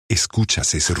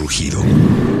¿Escuchas ese rugido?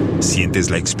 ¿Sientes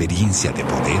la experiencia de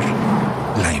poder?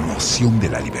 ¿La emoción de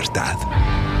la libertad?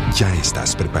 Ya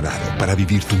estás preparado para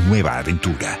vivir tu nueva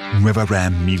aventura. Nueva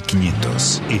Ram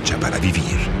 1500, hecha para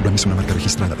vivir. Ram es una marca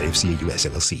registrada de FCA US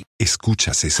LLC.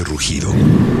 ¿Escuchas ese rugido?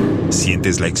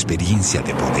 ¿Sientes la experiencia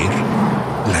de poder?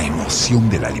 ¿La emoción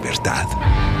de la libertad?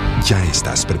 Ya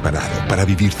estás preparado para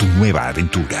vivir tu nueva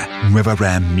aventura. Nueva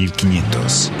Ram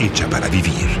 1500, hecha para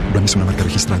vivir. Ram es una marca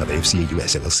registrada de FCA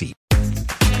US LLC.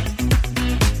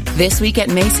 This week at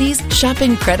Macy's, shop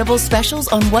incredible specials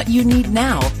on what you need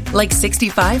now, like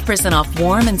 65% off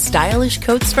warm and stylish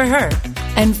coats for her,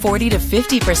 and 40 to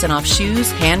 50% off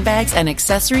shoes, handbags, and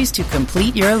accessories to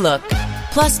complete your look.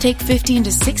 Plus, take 15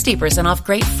 to 60% off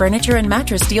great furniture and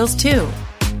mattress deals too.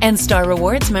 And Star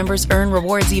Rewards members earn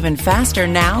rewards even faster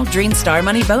now during Star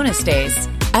Money bonus days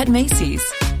at Macy's.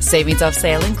 Savings off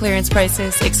sale and clearance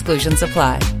prices. Exclusions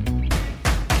apply.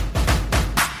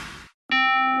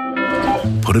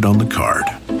 Put it on the card.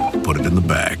 Put it in the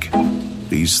bag.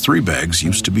 These 3 bags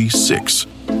used to be 6.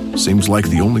 Seems like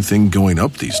the only thing going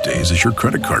up these days is your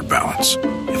credit card balance.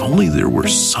 If only there were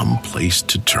some place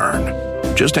to turn.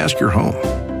 Just ask your home.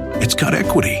 It's got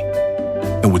equity.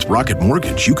 And with Rocket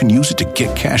Mortgage, you can use it to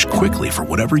get cash quickly for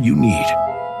whatever you need.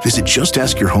 Visit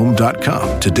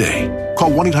justaskyourhome.com today.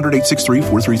 Call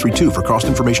 1-800-863-4332 for cost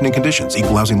information and conditions.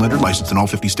 Equal housing lender licensed in all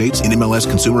 50 states.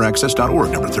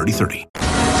 NMLSconsumeraccess.org, number 3030.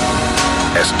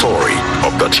 A story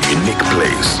of that unique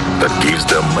place that gives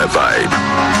them a vibe.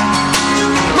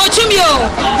 Mochumio,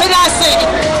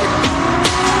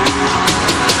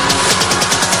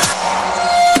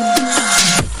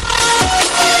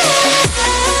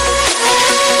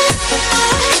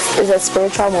 It's a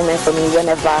spiritual moment for me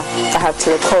whenever I have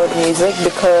to record music,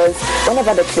 because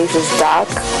whenever the place is dark,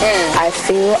 I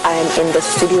feel I'm in the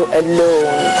studio alone,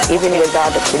 even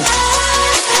without the producer.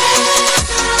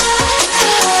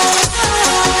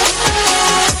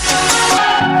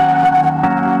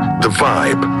 The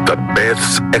vibe that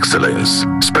births excellence,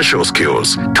 special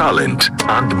skills, talent,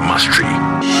 and mastery.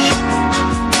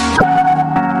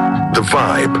 The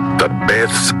vibe that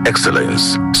births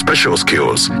excellence, special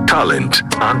skills, talent,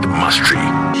 and mastery.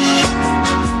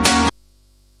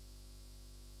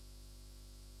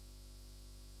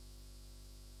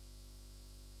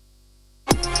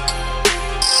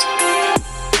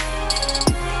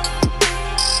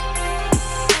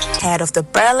 Head of the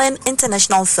Berlin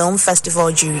International Film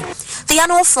Festival jury. The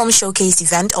annual film showcase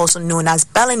event, also known as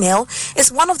Berlinale,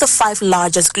 is one of the 5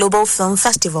 largest global film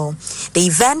festivals. The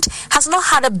event has not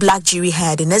had a black jury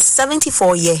head in its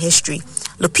 74-year history.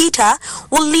 Lupita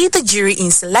will lead the jury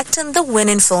in selecting the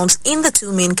winning films in the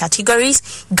 2 main categories,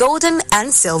 Golden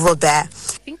and Silver Bear.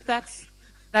 I think that's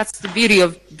the beauty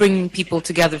of bringing people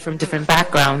together from different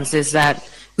backgrounds, is that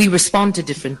we respond to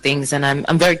different things, and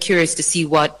I'm very curious to see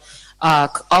what.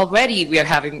 Already we are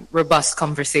having robust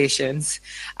conversations.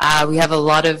 We have a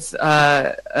lot of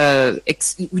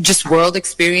just world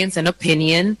experience and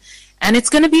opinion, and it's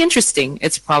going to be interesting.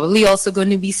 It's probably also going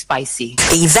to be spicy.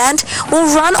 The event will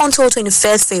run until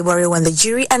 21st February when the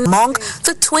jury, and among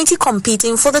the 20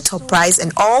 competing for the top prize,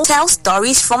 and all tell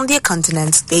stories from their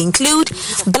continents. They include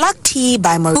Black Tea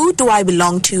by Who Do I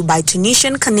Belong To by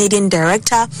Tunisian-Canadian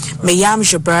director Mayam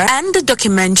Jaber, and the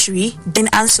documentary Bin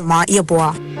Ansuma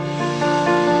Yeboah.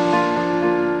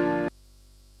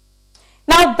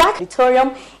 Now back to the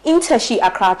auditorium in Teshi,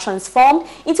 Accra, transformed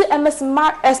into a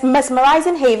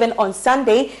mesmerizing haven on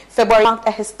Sunday. February marked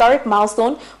a historic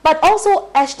milestone, but also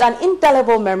etched an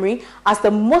indelible memory as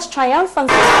the most triumphant.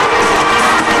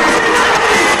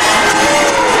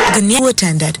 The new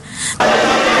attended.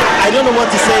 I don't know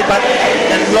what to say, but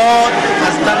the Lord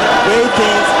has done great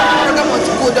things.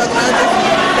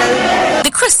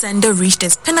 The crescendo reached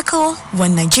its pinnacle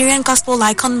when Nigerian gospel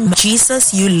icon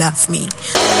Jesus You Love Me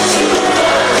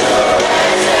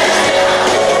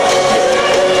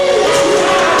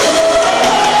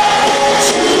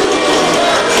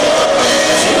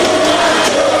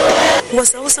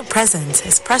was also present.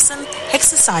 His presence,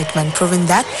 his excitement, proving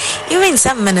that even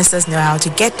some ministers know how to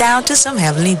get down to some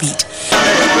heavenly beat.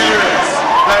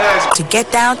 To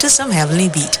get down to some heavenly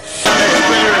beat.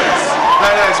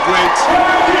 That is great.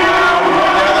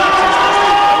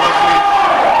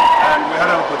 And we had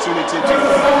an opportunity to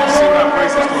sing our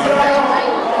praises to her.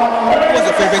 What was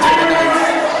the favorite for the night?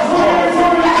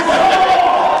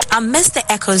 Amidst the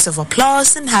echoes of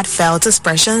applause and heartfelt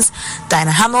expressions,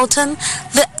 Diana Hamilton,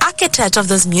 the architect of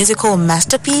this musical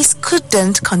masterpiece,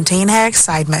 couldn't contain her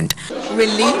excitement.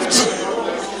 Relieved,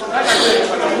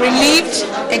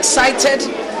 excited.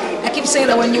 I keep saying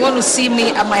that when you want to see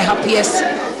me at my happiest,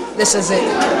 this is it.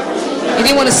 You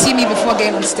didn't want to see me before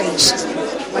getting on stage.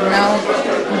 But now,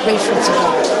 I'm grateful to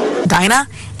God. Dinah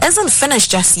isn't finished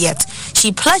just yet.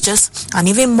 She pledges an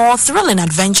even more thrilling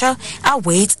adventure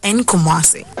awaits in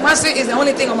Kumasi. Kumasi is the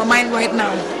only thing on my mind right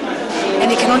now,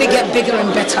 and it can only get bigger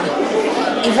and better.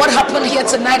 If what happened here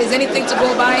tonight is anything to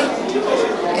go by,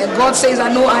 and God says,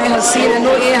 I know eye has seen and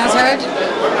no ear has heard,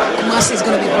 Kumasi is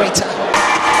going to be greater.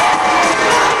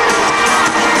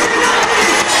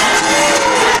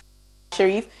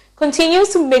 Sharif continues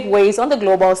to make waves on the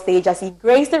global stage as he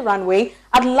graced the runway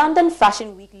at London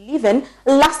Fashion Week, leaving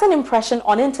a lasting impression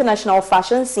on international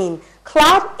fashion scene.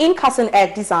 Clad in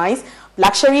cutting-edge designs,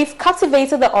 Black Sharif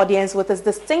captivated the audience with his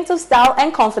distinctive style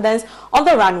and confidence on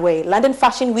the runway. London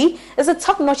Fashion Week is a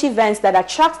top-notch event that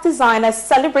attracts designers,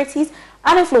 celebrities,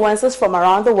 and influencers from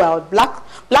around the world.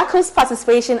 Black's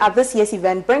participation at this year's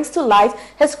event brings to light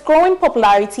his growing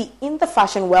popularity in the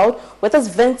fashion world with his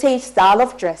vintage style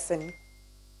of dressing.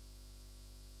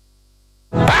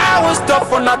 I was tough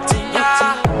for nothing,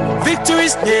 yeah.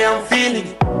 Victory's near, I'm feeling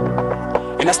it.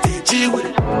 And I stay G with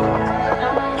it.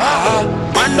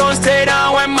 Man don't stay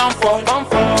down when man fall.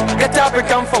 Get up and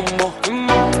come for more.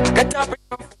 Get up and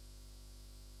come for more.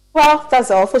 Well, that's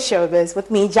all for Showbiz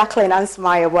with me, Jacqueline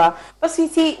Ansmayewa. But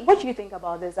sweetie, what do you think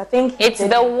about this? I think it's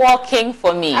the walking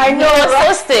for me. I know,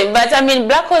 right? So stiff, but I mean,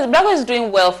 Blacko is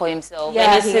doing well for himself,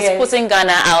 and he's putting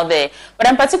Ghana out there. But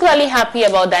I'm particularly happy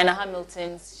about Dinah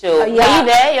Hamilton's show. Were you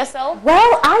there yourself?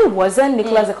 Well, I wasn't.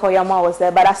 Nicholas Okoyama was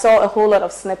there, but I saw a whole lot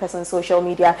of snippets on social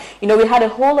media. You know, we had a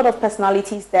whole lot of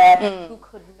personalities there who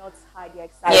could not hide their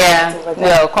excitement over there.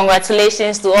 Well,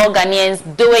 congratulations to all Ghanaians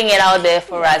doing it out there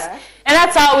for us. And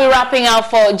that's how we're wrapping up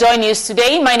for Joy News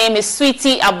today. My name is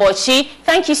Sweetie Abochi.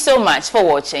 Thank you so much for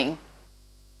watching.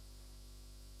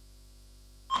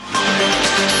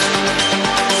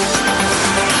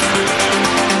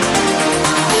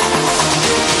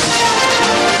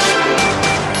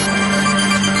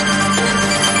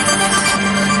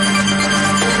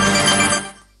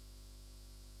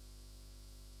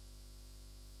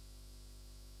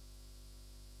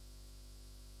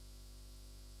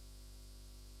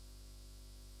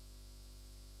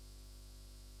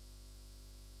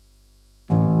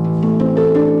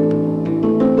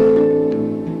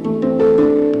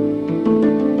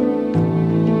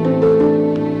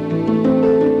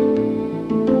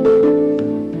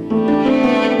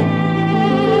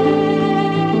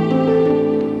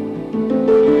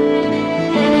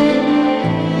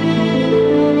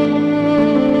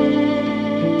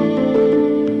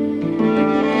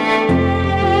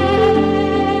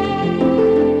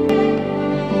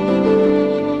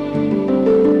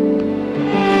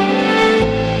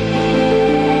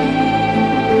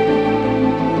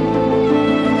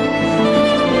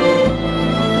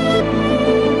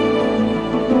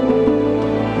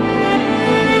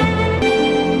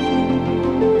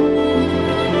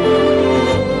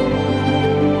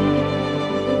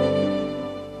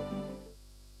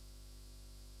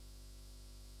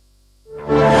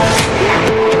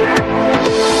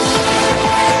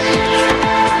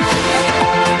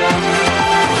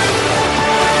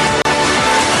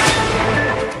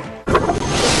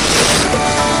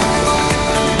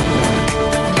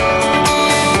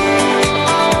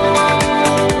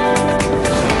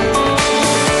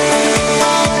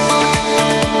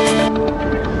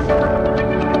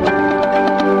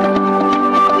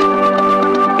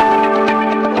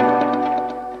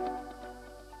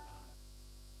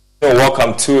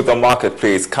 Welcome to the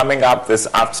marketplace. Coming up this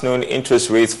afternoon, interest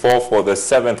rates fall for the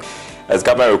 7th as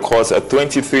government records a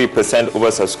 23%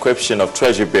 oversubscription of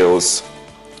treasury bills.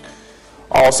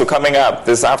 Also coming up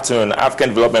this afternoon, African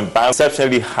Development Bank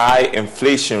exceptionally high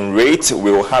inflation rate.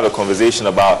 We will have a conversation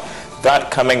about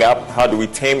that coming up. How do we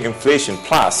tame inflation?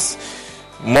 Plus,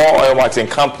 more oil marketing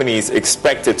companies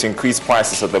expected to increase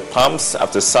prices at the pumps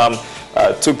after some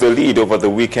took the lead over the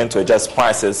weekend to adjust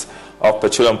prices of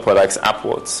petroleum products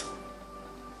upwards.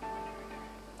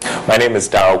 My name is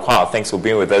Darryl Kwao. Thanks for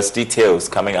being with us. Details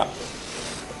coming up.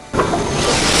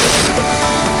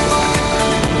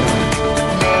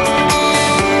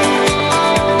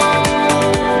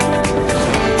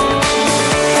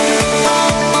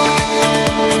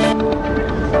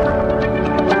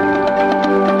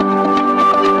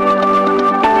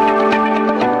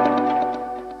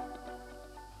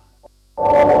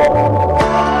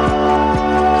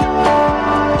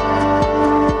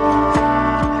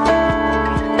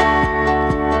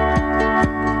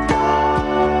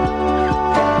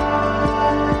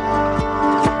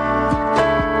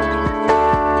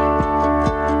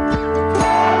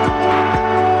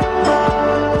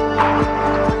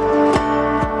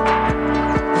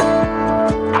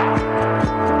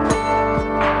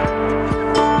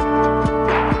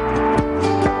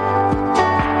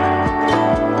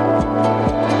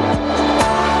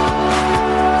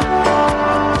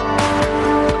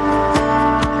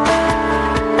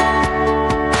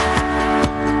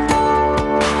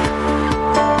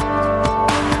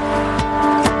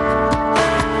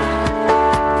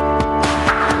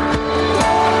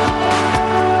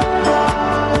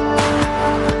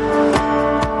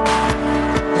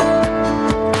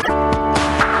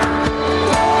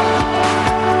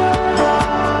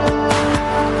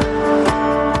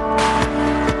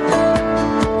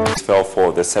 rates fell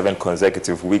for the 7th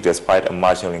consecutive week despite a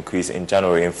marginal increase in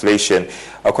January inflation.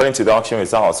 According to the auction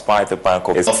results by the Bank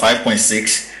of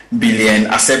 5.6 billion,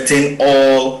 accepting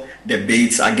all the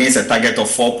bids against a target of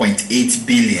 4.8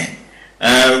 billion.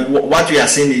 What we are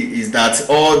seeing is that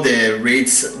all the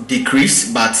rates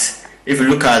decrease, but if you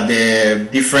look at the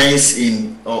difference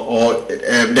in or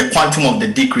the quantum of the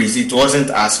decrease, it wasn't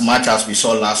as much as we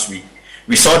saw last week.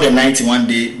 We saw the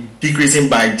 91-day decreasing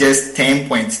by just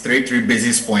 10.33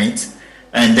 basis points,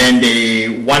 and then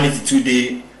the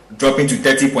 182-day dropping to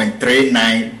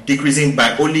 30.39, decreasing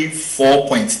by only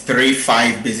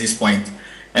 4.35 basis points,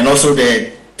 and also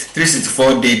the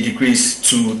 364-day decrease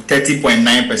to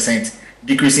 30.9%,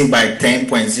 decreasing by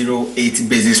 10.08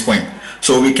 basis points.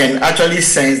 So we can actually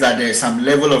sense that there is some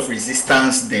level of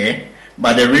resistance there,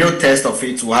 but the real test of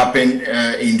it will happen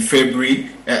in February.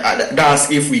 That's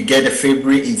if we get the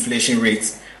February inflation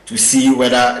rates to see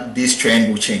whether this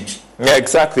trend will change. Yeah,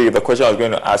 exactly. The question I was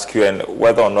going to ask you, and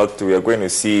whether or not we are going to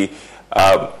see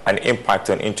an impact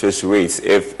on interest rates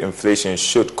if inflation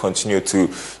should continue to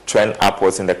trend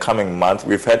upwards in the coming month.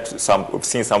 We've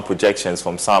seen some projections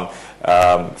from some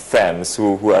firms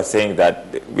who are saying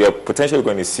that we are potentially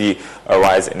going to see a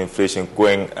rise in inflation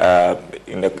going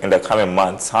in the coming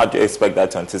months. How do you expect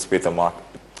that to anticipate the market?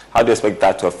 How do you expect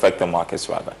that to affect the markets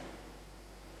rather?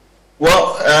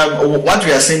 Well, what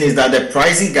we are seeing is that the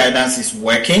pricing guidance is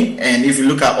working, and if you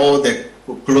look at all the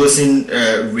closing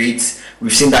rates,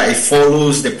 we've seen that it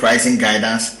follows the pricing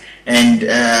guidance, and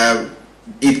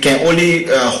it can only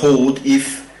hold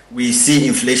if we see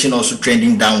inflation also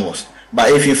trending downwards.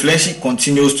 But if inflation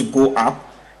continues to go up,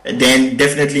 then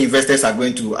definitely investors are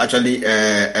going to actually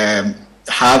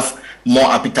have more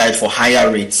appetite for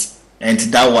higher rates, and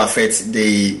that will affect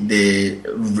the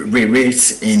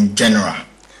rates in general.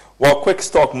 Well, quick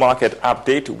stock market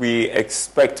update. We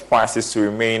expect prices to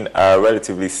remain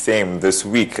relatively same this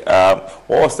week. What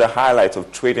was the highlight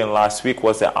of trading last week?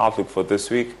 What's the outlook for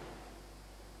this week?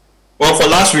 Well, for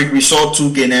last week, we saw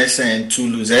 2 gainers and 2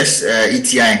 losers.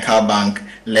 ETI and CarBank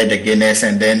led the gainers,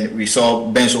 and then we saw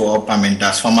Benzo Opam and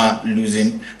Das Pharma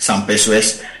losing some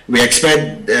pesos. We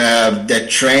expect the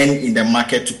trend in the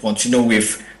market to continue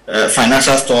with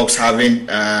financial stocks having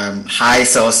high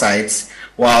sell sides,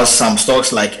 while some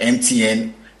stocks like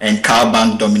MTN and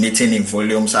CarBank dominating in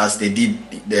volumes as they did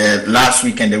the last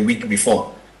week and the week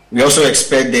before. We also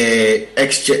expect the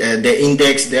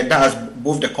index, that has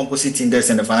both the composite index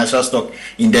and the financial stock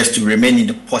index, to remain in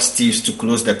the positives to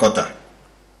close the quarter.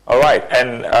 All right,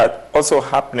 and also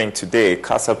happening today,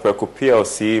 Casa Preco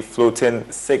PLC floating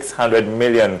 600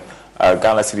 million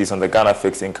Ghana cedis on the Ghana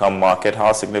fixed income market.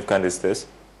 How significant is this?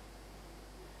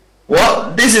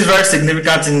 Well, this is very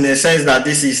significant in the sense that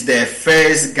this is the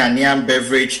first Ghanaian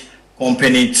beverage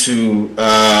company to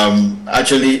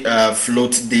actually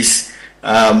float this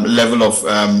level of,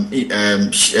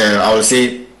 I would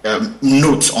say,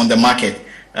 note on the market.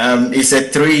 It's a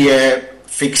 3-year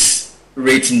fixed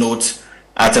rate note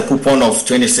at a coupon of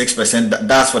 26%.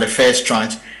 That's for the first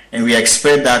tranche. And we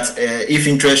expect that if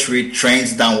interest rate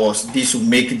trends downwards, this will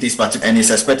make this particular, and it's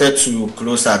expected to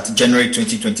close at January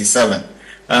 2027.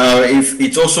 If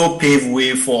it also pave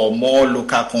way for more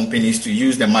local companies to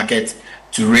use the market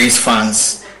to raise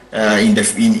funds in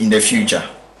the future.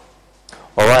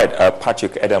 All right,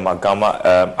 Patrick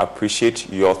Edem-Agama, appreciate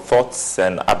your thoughts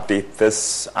and update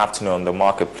this afternoon on the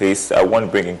marketplace. I want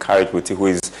to bring in Courage Wuti, who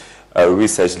is a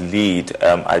research lead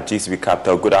at GCB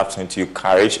Capital. Good afternoon to you,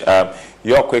 Courage.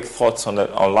 Your quick thoughts on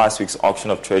last week's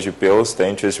auction of treasury bills, the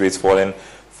interest rates falling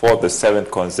for the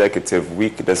 7th consecutive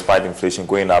week despite inflation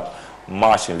going up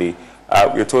marginally.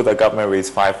 We're told the government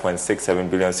raised 5.67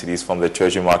 billion cedis from the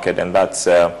treasury market, and that's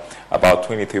about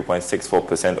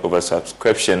 23.64%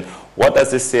 oversubscription. What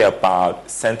does this say about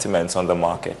sentiments on the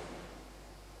market?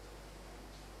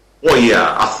 Well,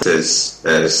 yeah, offers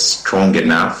is strong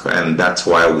enough, and that's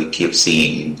why we keep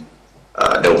seeing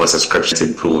the oversubscription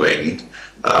improving.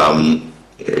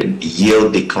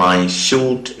 Yield decline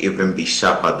should even be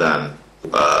sharper than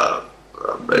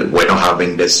we're not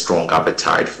having this strong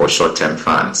appetite for short-term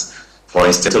funds. For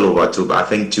instance, over I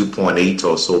think 2.8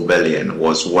 or so billion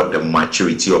was what the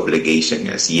maturity obligation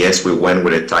is. Yes, we went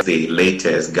with the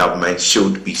latest. Government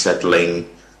should be settling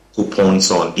coupons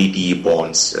on DDE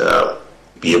bonds,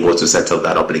 be able to settle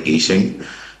that obligation.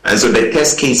 And so the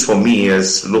test case for me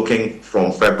is looking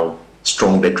from February,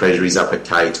 strong the Treasury's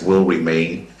appetite will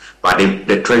remain. But if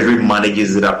the Treasury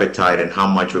manages that appetite and how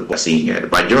much we're seeing it.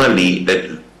 But generally,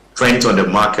 the trends on the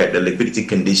market, the liquidity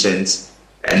conditions,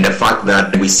 and the fact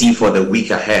that we see for the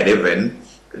week ahead even,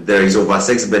 there is over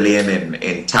 6 billion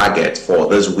in target for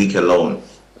this week alone.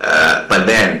 But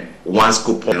then once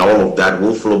coupon and all of that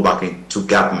will flow back into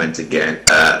government again.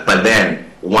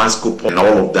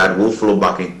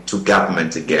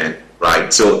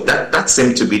 Right? So that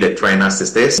seems to be the trend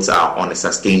as this are on a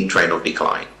sustained trend of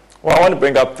decline. Well, I want to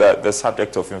bring up the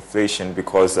subject of inflation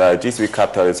because G3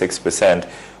 Capital is 6%.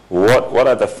 What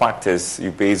are the factors you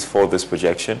base for this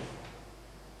projection?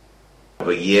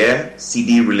 Over a year,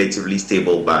 CD relatively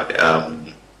stable, but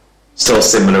still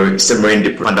similar in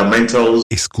the fundamentals.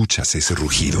 Escuchas ese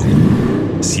rugido.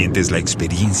 Sientes la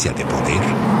experiencia de poder,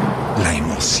 la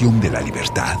emoción de la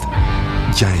libertad.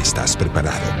 Ya estás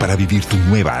preparado para vivir tu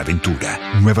nueva aventura.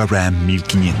 Nueva Ram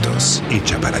 1500,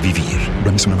 hecha para vivir.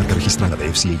 Ram es una marca registrada de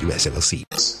FCA US LLC.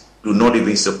 Do not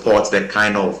even support the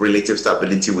kind of relative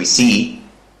stability we see,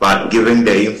 but given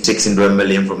the 600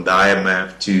 million from the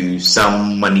IMF to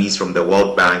some monies from the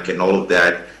World Bank and all of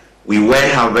that, we were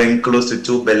having close to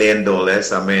 $2 billion,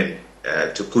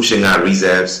 to cushion our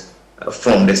reserves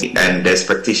from this, and the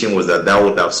expectation was that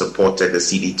would have supported the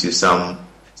CD to some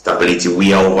stability.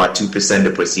 We are over 2%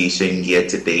 depreciation year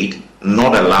to date.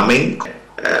 Not alarming,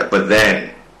 but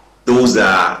then those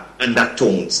are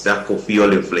undertones that could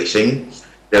fuel inflation.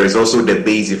 There is also the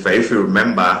base effect. If you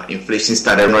remember, inflation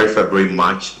started January, February,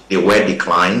 March. There were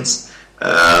declines,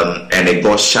 and it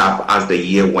got sharp as the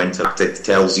year went on. It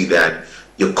tells you that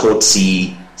you could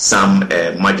see some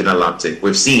marginal uptick.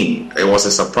 We've seen, it was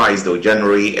a surprise though,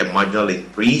 January, a marginal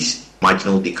increase,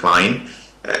 marginal decline.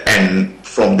 And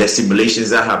from the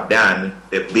simulations that have done,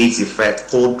 the base effect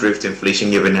could drift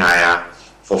inflation even higher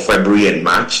for February and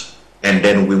March. And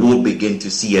then we will begin to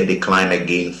see a decline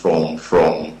again from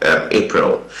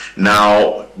April.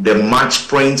 Now, the March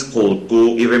print could go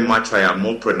even much higher,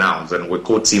 more pronounced, and we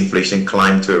could see inflation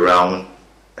climb to around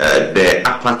the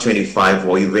upper 25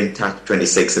 or even touch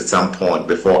 26 at some point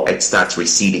before it starts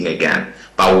receding again.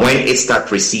 But when it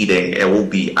starts receding, it will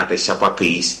be at a sharper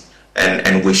pace,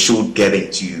 and we should get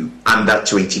into under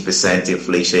 20%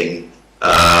 inflation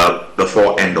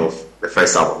before end of the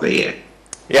first half of the year.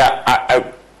 Yeah,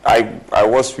 I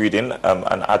was reading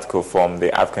an article from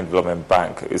the African Development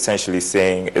Bank essentially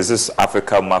saying, is this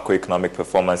Africa Macroeconomic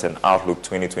Performance and Outlook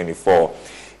 2024?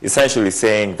 Essentially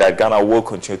saying that Ghana will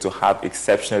continue to have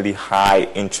exceptionally high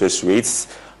interest rates,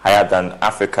 higher than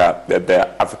Africa, the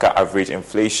Africa average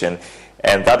inflation,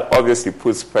 and that obviously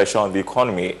puts pressure on the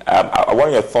economy. I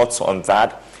want your thoughts on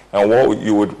that and what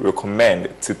you would recommend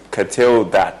to curtail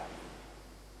that.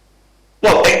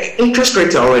 Well, interest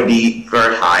rates are already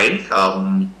very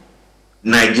high.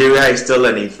 Nigeria is still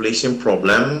an inflation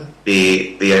problem.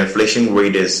 The inflation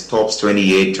rate is tops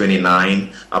 28,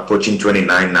 29, approaching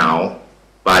 29 now.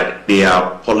 But their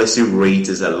policy rate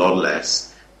is a lot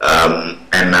less.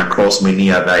 And across many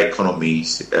other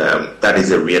economies, that is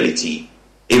a reality.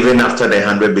 Even after the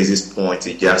 100 basis point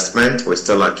adjustment, we're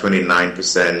still at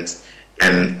 29%.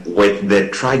 And with the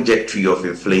trajectory of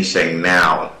inflation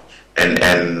now, and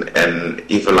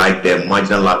if you like, the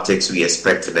marginal upticks we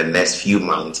expect in the next few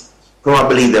months,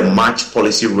 probably the March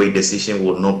policy rate decision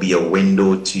will not be a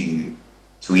window to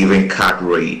even cut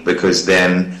rate, because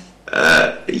then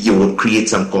you will create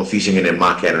some confusion in the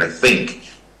market. And I think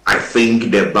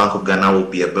the Bank of Ghana will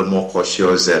be a bit more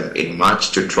cautious in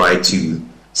March to try to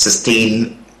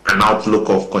sustain an outlook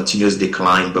of continuous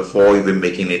decline before even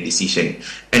making a decision.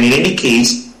 And in any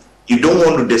case, you don't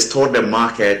want to distort the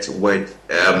market with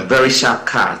very sharp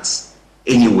cuts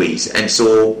anyways. And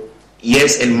so,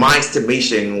 yes, in my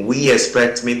estimation, we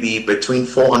expect maybe between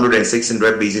 400 and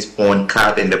 600 basis point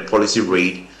cut in the policy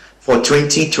rate for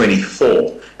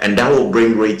 2024. And that will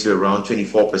bring rate to around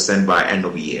 24% by end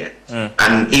of the year.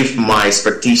 And if my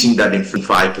expectation that in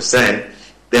 5%,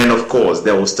 then of course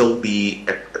there will still be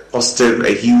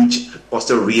a huge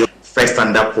positive real first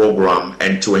under program,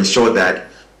 and to ensure that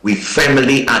we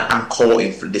firmly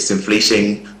anchor this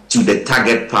inflation to the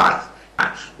target path.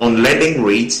 On lending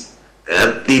rates,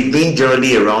 they've been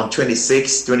generally around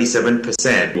 26,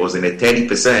 27%. It was in a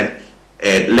 30%.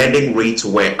 Lending rates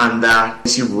were under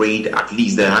policy rate, at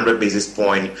least the 100 basis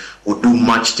point would do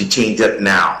much to change that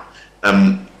now.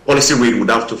 Policy rate would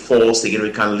have to fall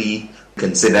significantly,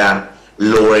 consider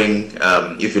lowering,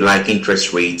 if you like,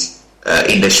 interest rates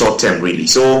in the short term, really.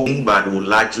 So, but will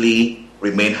largely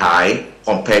remain high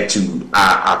compared to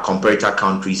our comparator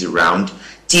countries around.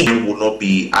 TD will not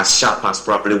be as sharp as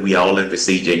probably we are all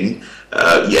envisaging.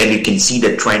 And you can see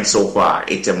the trend so far.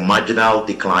 It's a marginal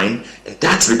decline. And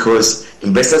that's because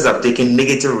investors have taken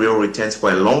negative real returns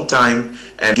for a long time.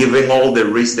 And given all the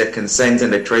risk, the consent,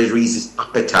 and the Treasury's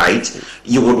appetite,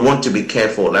 you would want to be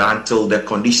careful until the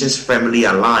conditions firmly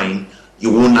align.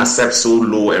 You won't accept so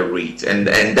low a rate. And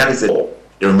that is the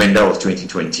remainder of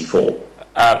 2024.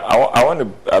 I want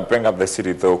to bring up the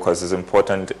cedi though, because it's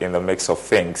important in the mix of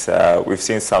things. We've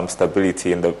seen some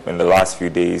stability in the last few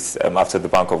days after the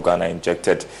Bank of Ghana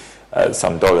injected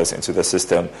some dollars into the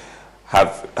system.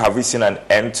 Have we seen an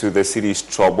end to the cedi's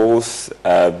troubles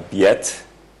yet?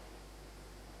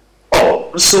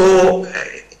 Oh, so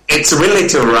it's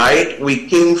relative, right? We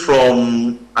came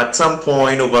from, at some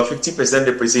point, over 50%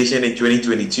 depreciation in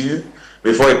 2022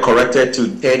 before it corrected to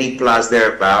 30 plus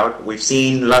thereabout. We've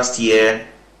seen last year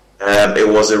it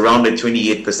was around a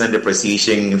 28%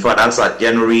 depreciation. In fact, as at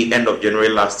January, end of January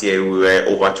last year, we were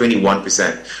over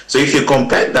 21%. So if you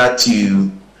compare that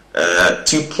to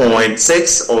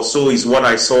 2.6 or so is what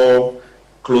I saw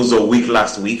close the week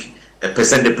last week,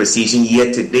 percent depreciation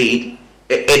year to date.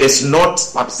 It is not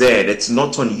absurd. It's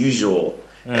not unusual.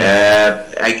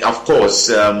 Of course,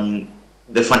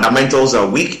 the fundamentals are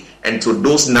weak, and so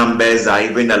those numbers are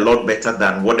even a lot better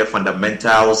than what the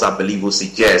fundamentals, I believe, will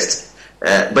suggest.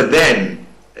 But then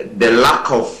the lack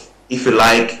of, if you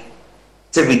like,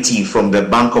 activity from the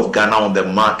Bank of Ghana on the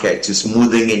market to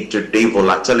smoothing intraday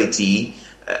volatility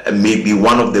may be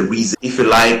one of the reasons. If you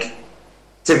like,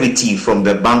 activity from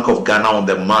the Bank of Ghana on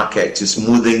the market to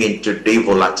smoothing intraday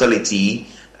volatility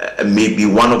may be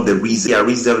one of the reasons.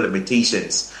 Reserve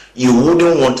limitations. You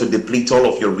wouldn't want to deplete all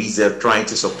of your reserve trying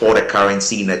to support a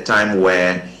currency in a time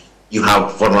where you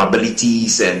have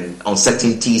vulnerabilities and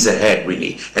uncertainties ahead,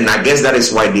 really. And I guess that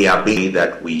is why they are big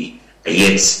that we are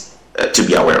yet to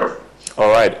be aware of.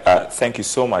 All right. Thank you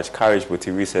so much, Courage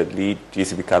Buttigieg, lead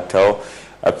GCB Capital.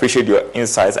 I appreciate your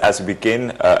insights as we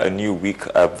begin a new week.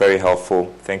 Very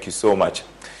helpful. Thank you so much.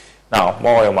 Now,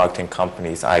 more oil marketing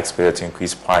companies are expected to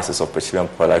increase prices of petroleum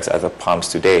products at the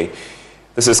pumps today.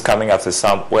 This is coming after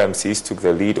some OMCs took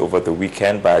the lead over the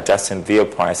weekend by adjusting their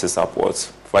prices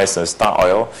upwards. For instance, Star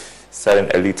Oil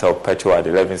selling a litre of petrol at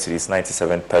 11 cedis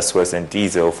 97 pesos and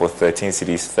diesel for 13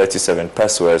 cedis 37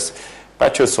 pesos.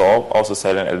 Petrosol also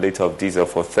selling a litre of diesel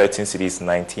for 13 cedis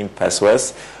 19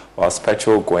 pesos, whilst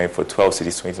petrol going for 12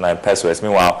 cedis 29 pesos.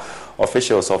 Meanwhile,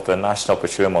 officials of the National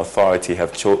Petroleum Authority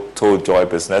have told Joy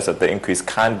Business that the increase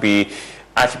can be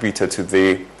attributed to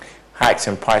the hikes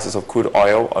in prices of crude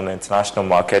oil on the international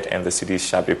market and the cedi's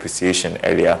sharp depreciation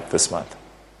earlier this month.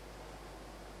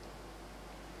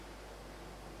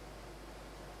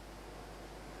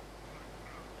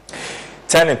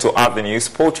 Turning to other news,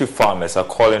 poultry farmers are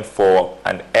calling for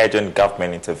an urgent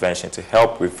government intervention to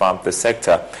help revamp the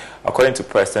sector. According to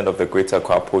President of the Greater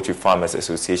Accra Poultry Farmers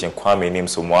Association, Kwame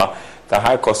Nimsomwa, the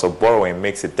high cost of borrowing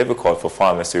makes it difficult for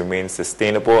farmers to remain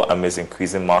sustainable amidst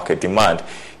increasing market demand.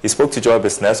 He spoke to Joy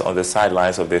Business on the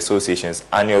sidelines of the association's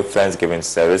annual Thanksgiving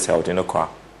service held in Accra.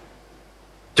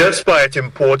 Despite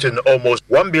importing almost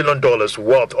 $1 billion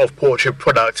worth of poultry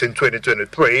products in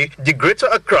 2023, the Greater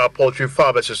Accra Poultry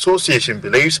Farmers Association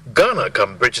believes Ghana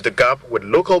can bridge the gap with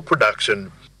local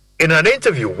production. In an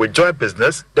interview with Joy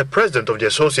Business, the president of the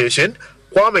association,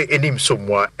 Kwame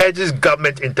Nimsomwa, urges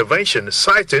government intervention,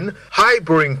 citing high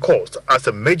borrowing costs as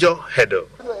a major hurdle.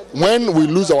 When we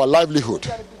lose our livelihood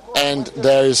and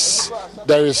there is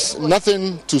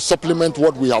nothing to supplement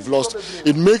what we have lost,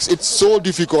 it makes it so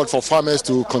difficult for farmers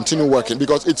to continue working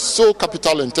because it's so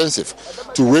capital intensive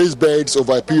to raise birds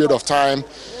over a period of time.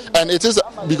 And it is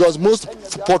because most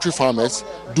poultry farmers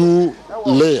do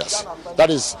layers. That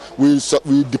is, we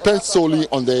depend solely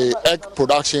on the egg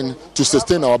production to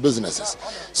sustain our businesses.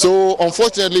 So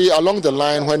unfortunately, along the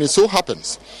line, when it so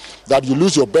happens that you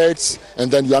lose your birds and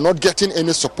then you are not getting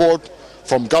any support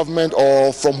from government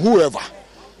or from whoever,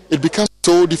 it becomes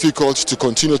so difficult to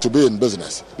continue to be in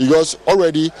business because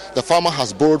already the farmer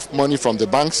has borrowed money from the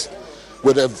banks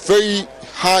with a very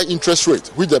high interest rate,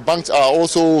 which the banks are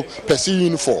also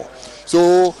pursuing for.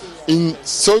 So in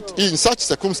such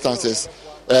circumstances,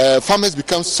 farmers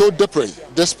become so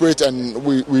desperate and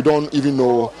we don't even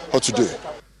know how to do it.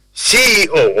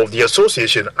 CEO of the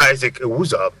association, Isaac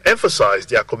Ewuza, emphasized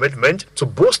their commitment to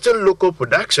boosting local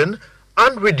production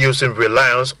and reducing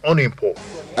reliance on import.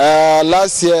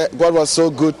 Last year, God was so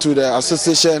good to the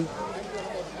association.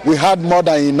 We had more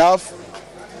than enough.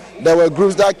 There were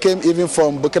groups that came even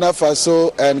from Burkina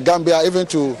Faso and Gambia even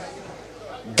to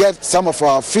get some of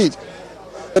our feed.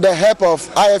 With the help of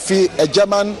IFE, a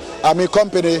German army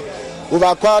company, we've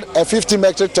acquired a 50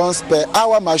 metric tons per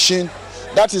hour machine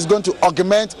that is going to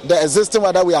augment the existing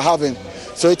one that we are having.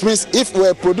 So it means if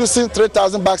we're producing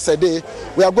 3,000 bags a day,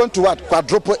 we are going to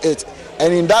quadruple it.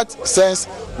 And in that sense,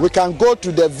 we can go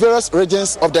to the various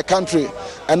regions of the country.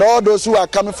 And all those who are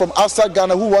coming from outside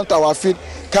Ghana who want our feed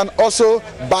can also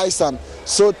buy some.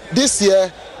 So this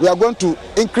year, we are going to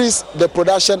increase the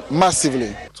production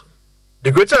massively.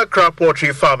 The Greater Accra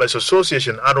Poultry Farmers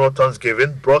Association annual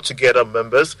Thanksgiving brought together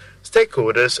members,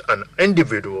 stakeholders, and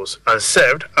individuals and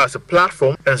served as a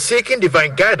platform and seeking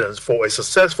divine guidance for a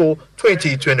successful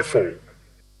 2024.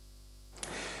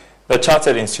 The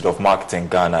Chartered Institute of Marketing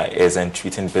Ghana is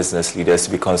entreating business leaders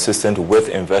to be consistent with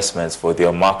investments for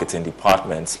their marketing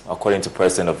departments. According to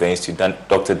President of the Institute,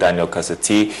 Dr. Daniel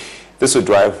Kasati, this will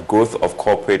drive growth of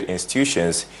corporate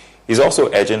institutions. He's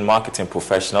also urging marketing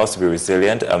professionals to be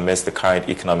resilient amidst the current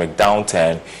economic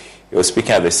downturn. He was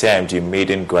speaking at the CIMG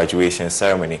maiden graduation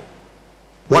ceremony.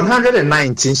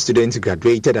 119 students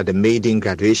graduated at the maiden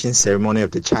graduation ceremony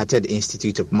of the Chartered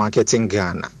Institute of Marketing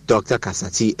Ghana. Dr.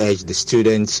 Kasati urged the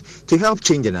students to help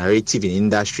change the narrative in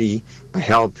industry by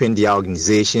helping their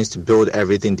organizations to build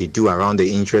everything they do around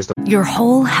the interest of your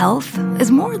whole health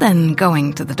is more than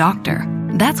going to the doctor.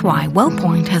 That's why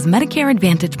WellPoint has Medicare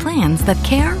Advantage plans that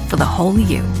care for the whole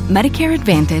you. Medicare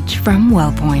Advantage from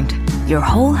WellPoint. Your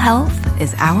whole health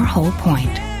is our whole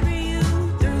point.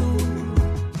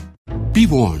 Be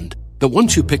warned that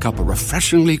once you pick up a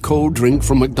refreshingly cold drink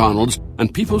from McDonald's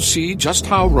and people see just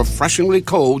how refreshingly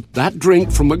cold that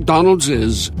drink from McDonald's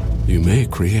is, you may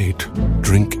create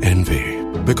drink envy.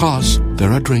 Because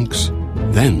there are drinks,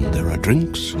 then there are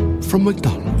drinks from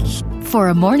McDonald's. For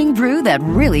a morning brew that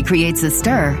really creates a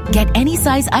stir, get any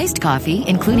size iced coffee,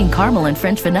 including caramel and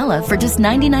French vanilla, for just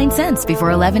 99 cents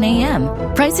before 11 a.m.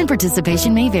 Price and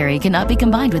participation may vary, cannot be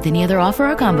combined with any other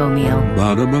offer or combo meal.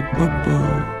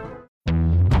 Ba-da-ba-ba-ba.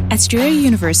 At Strayer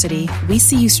University, we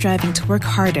see you striving to work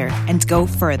harder and go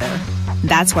further.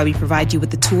 That's why we provide you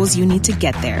with the tools you need to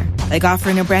get there, like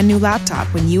offering a brand new laptop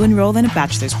when you enroll in a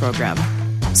bachelor's program.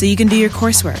 So you can do your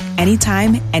coursework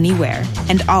anytime, anywhere,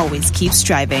 and always keep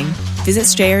striving. Visit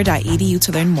strayer.edu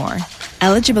to learn more.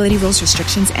 Eligibility rules,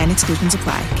 restrictions, and exclusions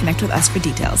apply. Connect with us for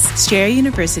details. Strayer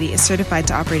University is certified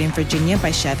to operate in Virginia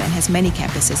by Chev and has many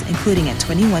campuses, including at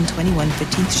 2121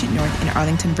 15th Street North in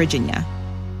Arlington, Virginia.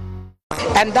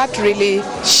 And that really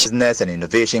business and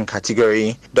innovation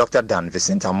category, Dr. Dan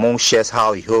Vincent Amon shares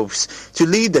how he hopes to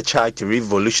lead the charge to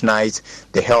revolutionize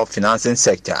the health financing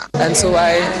sector. And so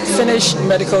I finished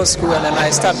medical school and then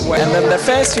I started work. And then the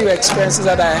first few experiences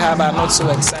that I have are not so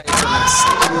exciting.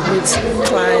 You meet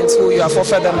clients who you have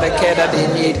offered them the care that they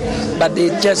need, but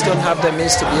they just don't have the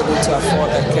means to be able to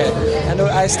afford the care. And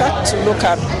I start to look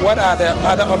at what are the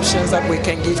other options that we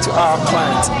can give to our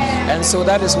clients. And so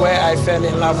that is where I fell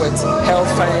in love with health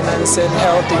financing,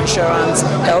 health insurance,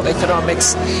 health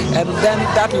economics, and then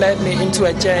that led me into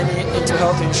a journey into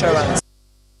health insurance.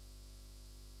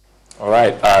 All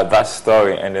right, that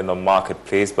story ended in the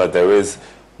marketplace, but there is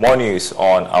more news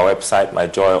on our website,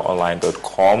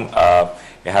 myjoyonline.com.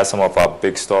 It has some of our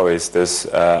big stories this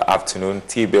afternoon.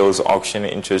 T-bills auction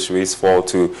interest rates fall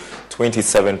to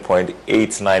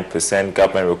 27.89%.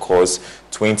 Government records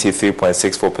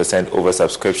 23.64%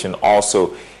 oversubscription.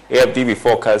 Also, AFDB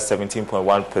forecasts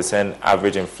 17.1%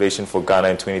 average inflation for Ghana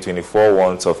in 2024,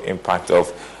 warns of impact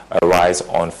of a rise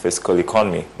on fiscal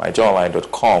economy.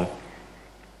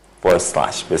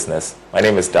 myjoyonline.com/business. My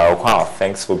name is Darryl Kwao.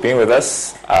 Thanks for being with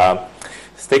us.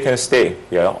 Stay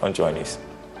here on Joy News.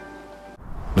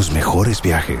 Los mejores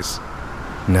viajes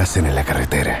nacen en la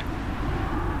carretera,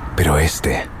 pero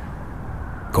este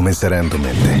comenzará en tu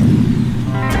mente.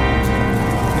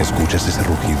 ¿Escuchas ese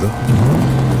rugido?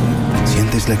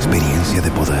 ¿Sientes la experiencia de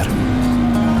poder?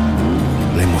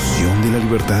 ¿La emoción de la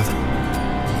libertad?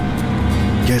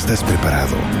 Ya estás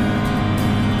preparado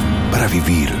para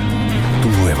vivir tu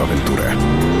nueva aventura.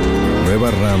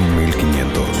 Nueva RAM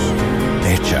 1500,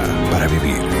 hecha para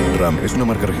vivir. RAM es una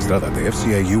marca registrada de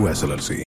FCI US LLC.